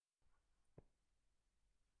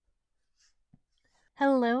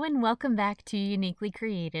Hello and welcome back to Uniquely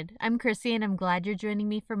Created. I'm Chrissy and I'm glad you're joining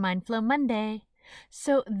me for Mindflow Monday.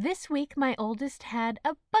 So this week my oldest had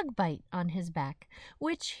a bug bite on his back,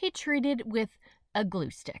 which he treated with a glue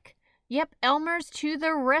stick. Yep, Elmer's to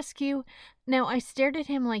the rescue. Now I stared at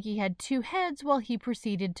him like he had two heads while he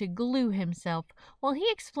proceeded to glue himself, while he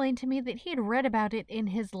explained to me that he had read about it in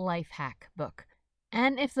his life hack book.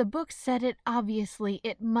 And if the book said it, obviously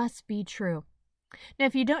it must be true. Now,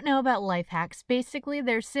 if you don't know about life hacks, basically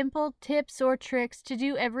they're simple tips or tricks to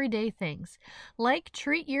do everyday things, like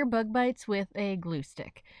treat your bug bites with a glue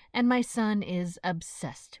stick. And my son is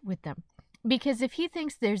obsessed with them. Because if he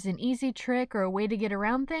thinks there's an easy trick or a way to get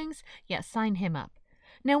around things, sign him up.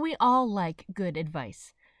 Now, we all like good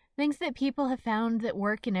advice. Things that people have found that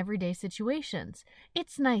work in everyday situations.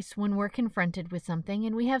 It's nice when we're confronted with something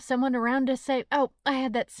and we have someone around us say, "Oh, I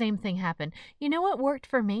had that same thing happen. You know what worked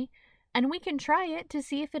for me?" And we can try it to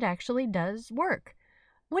see if it actually does work.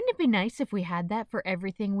 Wouldn't it be nice if we had that for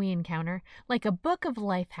everything we encounter? Like a book of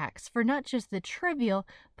life hacks for not just the trivial,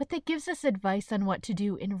 but that gives us advice on what to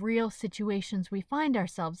do in real situations we find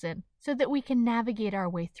ourselves in, so that we can navigate our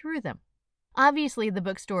way through them. Obviously, the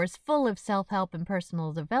bookstore is full of self-help and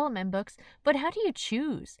personal development books, but how do you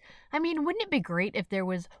choose? I mean, wouldn't it be great if there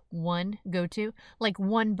was one go-to, like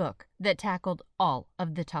one book that tackled all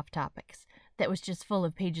of the tough topics? That was just full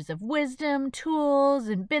of pages of wisdom, tools,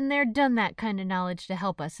 and been there, done that kind of knowledge to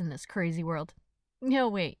help us in this crazy world. No,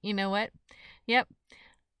 wait, you know what? Yep,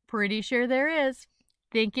 pretty sure there is.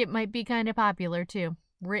 Think it might be kind of popular too.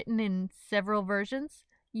 Written in several versions.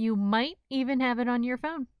 You might even have it on your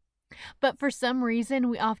phone. But for some reason,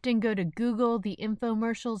 we often go to Google, the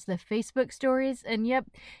infomercials, the Facebook stories, and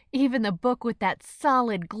even the book with that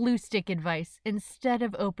solid glue stick advice, instead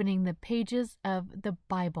of opening the pages of the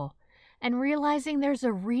Bible and realizing there's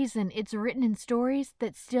a reason it's written in stories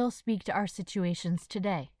that still speak to our situations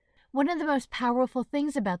today. One of the most powerful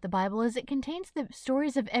things about the Bible is it contains the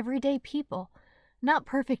stories of everyday people. Not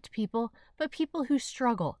perfect people, but people who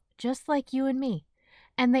struggle, just like you and me.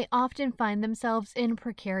 And they often find themselves in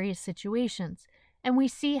precarious situations, and we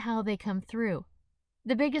see how they come through.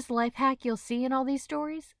 The biggest life hack you'll see in all these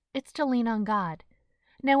stories? It's to lean on God.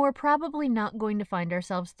 Now, we're probably not going to find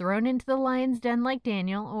ourselves thrown into the lion's den like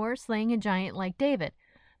Daniel or slaying a giant like David,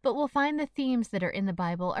 but we'll find the themes that are in the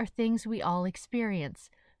Bible are things we all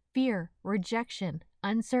experience: fear, rejection,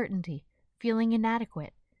 uncertainty, feeling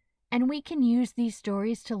inadequate. And we can use these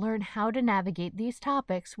stories to learn how to navigate these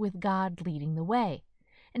topics with God leading the way.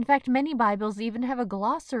 In fact, many Bibles even have a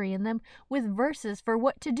glossary in them with verses for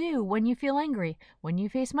what to do when you feel angry, when you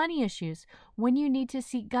face money issues, when you need to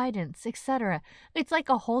seek guidance, etc. It's like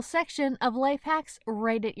a whole section of life hacks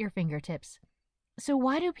right at your fingertips. So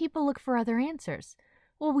why do people look for other answers?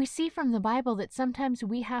 Well, we see from the Bible that sometimes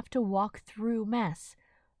we have to walk through mess.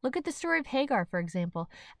 Look at the story of Hagar, for example.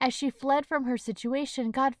 As she fled from her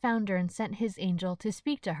situation, God found her and sent his angel to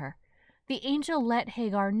speak to her. The angel let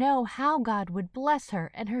Hagar know how God would bless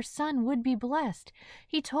her and her son would be blessed.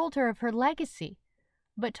 He told her of her legacy,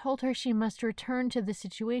 but told her she must return to the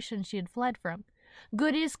situation she had fled from.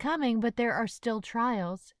 Good is coming, but there are still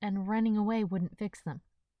trials, and running away wouldn't fix them.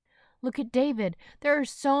 Look at David. There are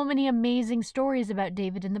so many amazing stories about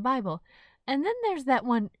David in the Bible. And then there's that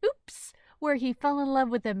one, oops, where he fell in love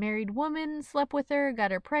with a married woman, slept with her, got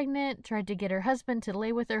her pregnant, tried to get her husband to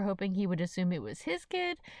lay with her, hoping he would assume it was his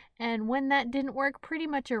kid, and when that didn't work, pretty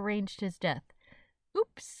much arranged his death.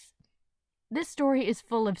 Oops. This story is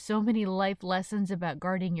full of so many life lessons about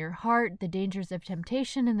guarding your heart, the dangers of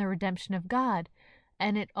temptation, and the redemption of God.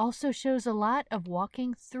 And it also shows a lot of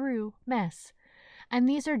walking through mess. And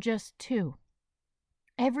these are just two.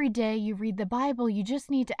 Every day you read the Bible, you just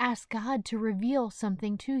need to ask God to reveal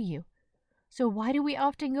something to you. So why do we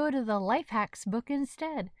often go to the life hacks book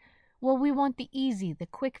instead? Well, we want the easy, the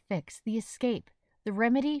quick fix, the escape, the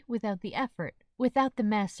remedy without the effort, without the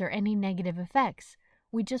mess or any negative effects.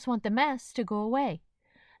 We just want the mess to go away,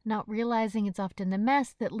 not realizing it's often the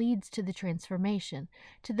mess that leads to the transformation,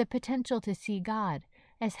 to the potential to see God.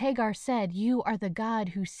 As Hagar said, "You are the God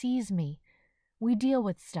who sees me." We deal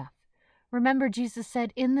with stuff. Remember, Jesus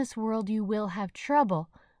said, "In this world you will have trouble."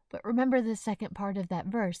 But remember the second part of that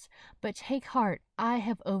verse, "But take heart, I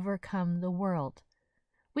have overcome the world."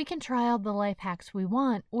 We can try all the life hacks we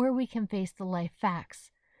want, or we can face the life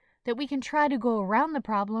facts. That we can try to go around the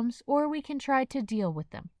problems, or we can try to deal with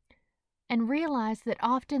them. And realize that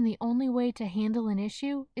often the only way to handle an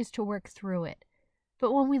issue is to work through it.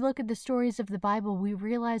 But when we look at the stories of the Bible, we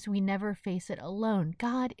realize we never face it alone.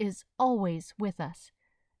 God is always with us.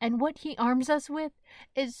 And what he arms us with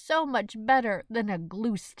is so much better than a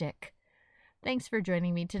glue stick. Thanks for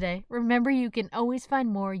joining me today. Remember, you can always find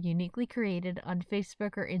more Uniquely Created on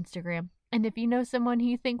Facebook or Instagram. And if you know someone who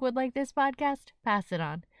you think would like this podcast, pass it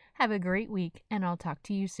on. Have a great week, and I'll talk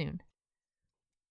to you soon.